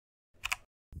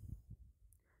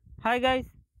Hi guys,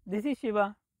 this is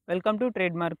Shiva. Welcome to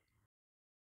Trademark.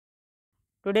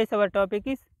 Today's our topic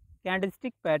is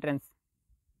candlestick patterns.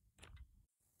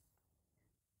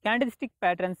 Candlestick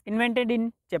patterns invented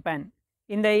in Japan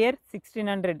in the year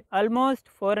 1600, almost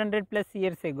 400 plus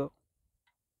years ago.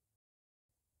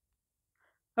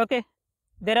 Okay,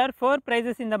 there are four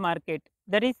prices in the market,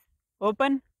 that is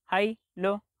open, high,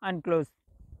 low and close.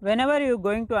 Whenever you are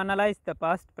going to analyze the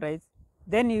past price,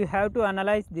 then you have to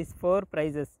analyze these four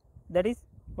prices, that is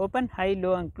open, high,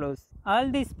 low and close.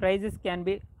 All these prices can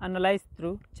be analyzed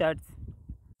through charts.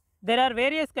 There are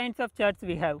various kinds of charts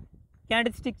we have: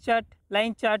 candlestick chart,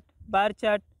 line chart, bar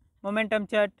chart, momentum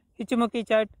chart, Ichimoku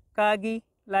chart, Kagi,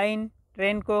 line,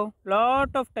 Renko,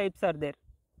 lot of types are there.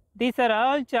 These are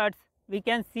all charts we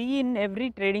can see in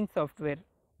every trading software.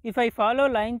 If I follow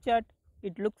line chart,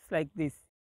 it looks like this.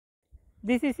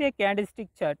 This is a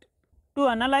candlestick chart. To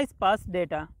analyze past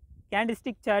data,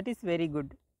 candlestick chart is very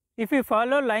good. If you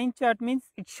follow line chart means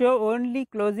it show only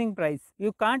closing price.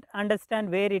 You can't understand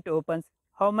where it opens,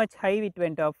 how much high it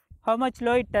went off, how much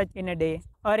low it touched in a day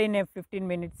or in a 15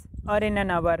 minutes or in an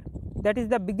hour. That is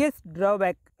the biggest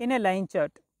drawback in a line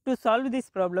chart. To solve this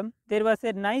problem, there was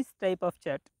a nice type of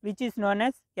chart which is known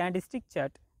as candlestick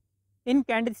chart. In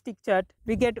candlestick chart,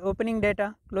 we get opening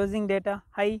data, closing data,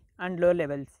 high and low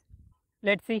levels.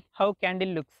 Let's see how candle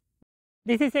looks.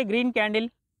 This is a green candle,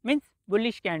 means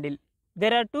bullish candle.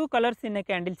 There are two colors in a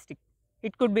candlestick.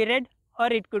 It could be red or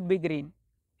it could be green.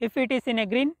 If it is in a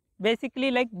green,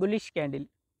 basically like bullish candle.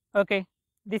 Okay,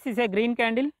 this is a green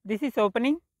candle, this is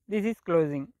opening, this is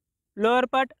closing. Lower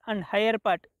part and higher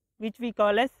part, which we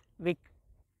call as wick.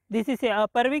 This is a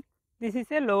upper wick, this is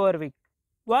a lower wick.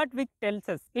 What wick tells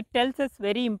us? It tells us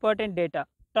very important data.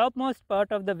 Topmost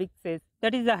part of the wick says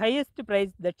that is the highest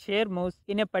price that share moves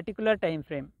in a particular time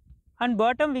frame, and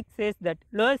bottom wick says that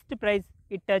lowest price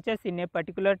it touches in a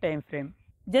particular time frame.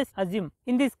 Just assume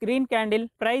in this green candle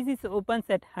price is opens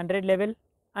at 100 level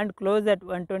and close at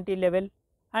 120 level,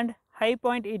 and high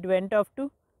point it went off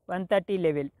to 130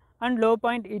 level and low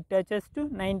point it touches to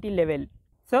 90 level.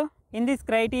 So in this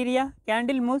criteria,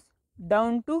 candle moves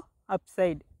down to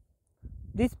upside.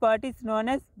 This part is known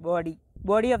as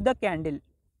body of the candle.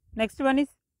 Next one is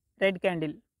red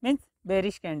candle, means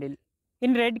bearish candle.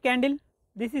 In red candle,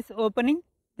 this is opening,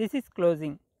 this is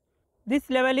closing.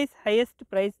 This level is highest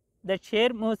price that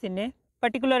share moves in a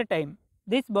particular time.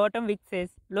 This bottom wick says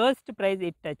lowest price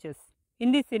it touches.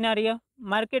 In this scenario,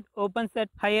 market opens at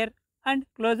higher and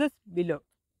closes below.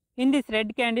 In this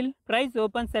red candle, price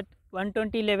opens at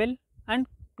 120 level and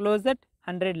close at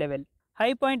 100 level.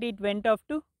 High point it went off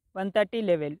to 130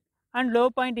 level and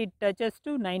low point it touches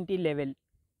to 90 level.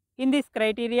 In this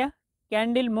criteria,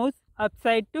 candle moves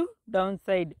upside to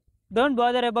downside. Don't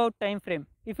bother about time frame.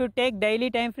 If you take daily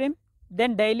time frame,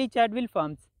 then daily chart will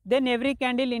forms. Then every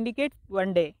candle indicates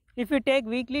one day. If you take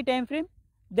weekly time frame,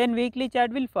 then weekly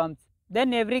chart will forms.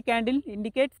 Then every candle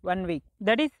indicates 1 week.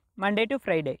 That is Monday to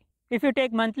Friday. If you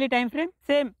take monthly time frame,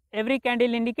 same, every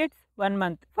candle indicates 1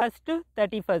 month, 1st to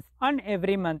 31st on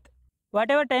every month.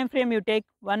 Whatever time frame you take,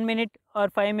 1 minute or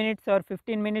 5 minutes or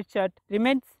 15 minutes chart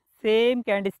remains same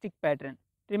candlestick pattern,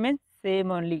 remains same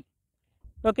only.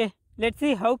 Okay, let's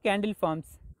see how candle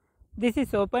forms. This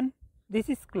is open, this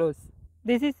is close,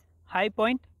 this is high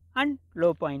point and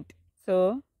low point.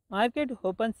 So market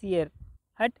opens here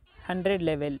at 100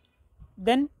 level,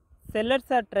 then sellers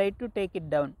are tried to take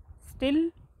it down, still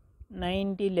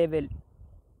 90 level,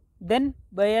 then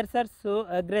buyers are so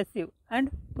aggressive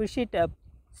and push it up,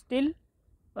 still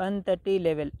 130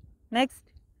 level. Next,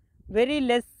 very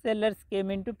less sellers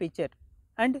came into picture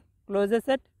and closes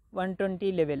at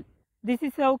 120 level. This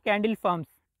is how candle forms.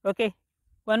 Okay,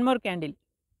 one more candle.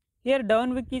 Here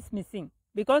down wick is missing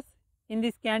because in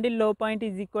this candle low point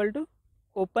is equal to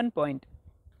open point.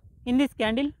 In this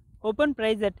candle open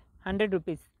price at 100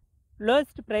 rupees.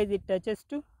 Lowest price it touches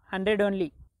to 100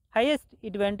 only. Highest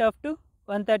it went off to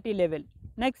 130 level.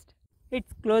 Next,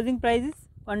 its closing price is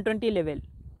 120 level.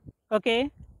 Okay,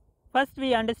 first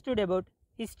we understood about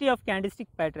history of candlestick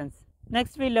patterns.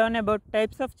 Next we learn about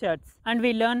types of charts and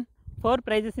we learn 4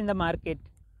 prices in the market.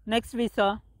 Next we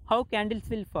saw how candles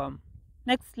will form.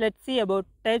 Next let's see about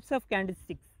types of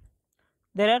candlesticks.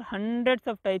 There are hundreds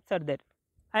of types are there.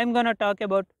 I am gonna talk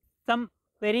about some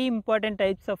very important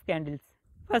types of candles.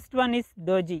 First one is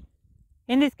doji.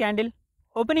 In this candle,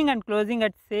 opening and closing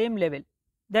at same level.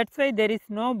 That's why there is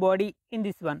no body in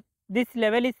this one. This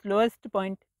level is lowest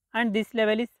point and this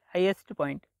level is highest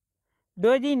point.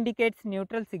 Doji indicates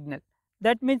neutral signal.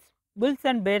 That means bulls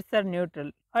and bears are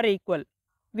neutral or equal.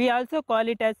 We also call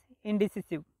it as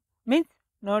indecisive, means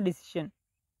no decision.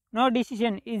 No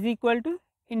decision is equal to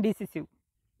indecisive.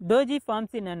 Doji forms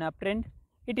in an uptrend.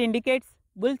 It indicates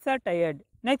bulls are tired.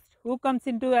 Next, who comes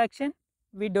into action?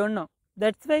 We don't know.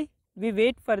 That's why we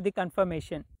wait for the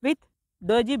confirmation with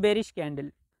doji bearish candle.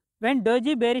 When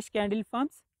doji bearish candle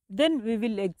forms, then we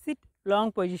will exit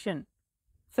long position.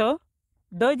 So,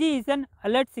 doji is an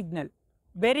alert signal.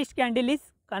 Bearish candle is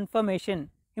confirmation.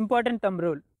 Important thumb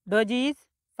rule. Doji is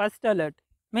first alert,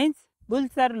 means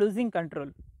bulls are losing control.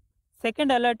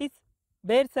 Second alert is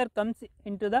bears are comes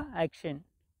into the action.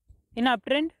 In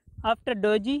uptrend, after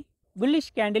doji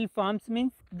bullish candle forms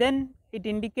means then it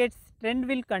indicates trend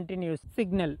will continue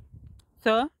signal.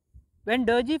 So, when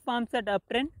doji forms at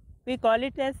uptrend, we call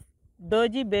it as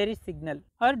doji bearish signal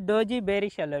or doji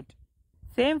bearish alert.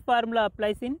 Same formula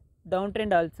applies in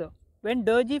downtrend also. When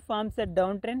doji forms at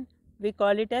downtrend, we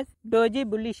call it as doji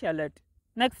bullish alert.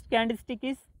 Next candlestick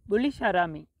is bullish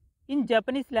harami. In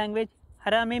Japanese language,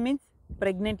 harami means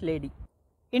pregnant lady.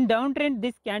 In downtrend,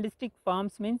 this candlestick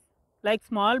forms means like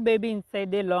small baby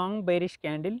inside a long bearish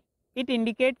candle. It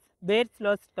indicates bears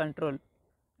lost control.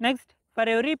 Next, for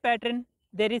every pattern,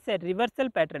 there is a reversal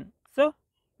pattern. So,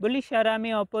 bullish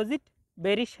harami opposite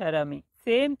bearish harami.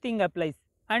 Same thing applies.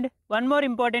 And one more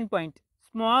important point,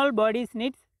 small bodies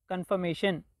needs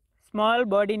confirmation. Small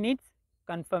body needs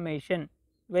confirmation.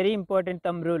 Very important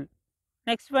thumb rule.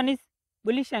 Next one is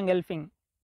bullish engulfing.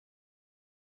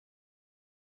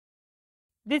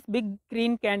 This big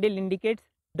green candle indicates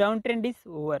downtrend is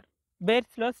over. Bears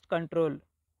lost control.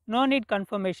 No need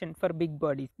confirmation for big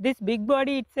bodies. This big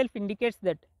body itself indicates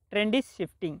that trend is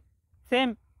shifting.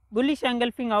 Same bullish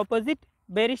engulfing opposite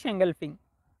bearish engulfing.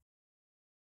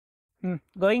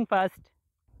 Going fast.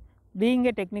 Being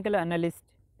a technical analyst,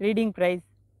 reading price,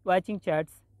 watching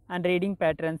charts and reading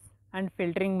patterns and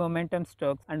filtering momentum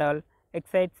stocks and all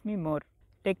excites me more.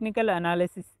 Technical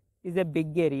analysis is a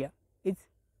big area. It's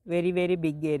very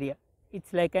big area.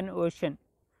 It's like an ocean.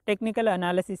 Technical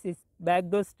analysis is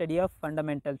backdoor study of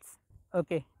fundamentals.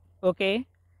 Okay.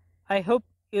 I hope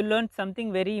you learned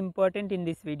something very important in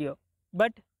this video.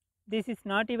 But this is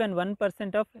not even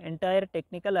 1% of entire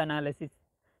technical analysis.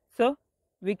 So,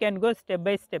 we can go step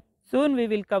by step. Soon we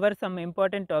will cover some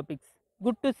important topics.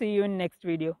 Good to see you in next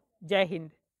video. Jai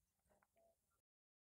Hind.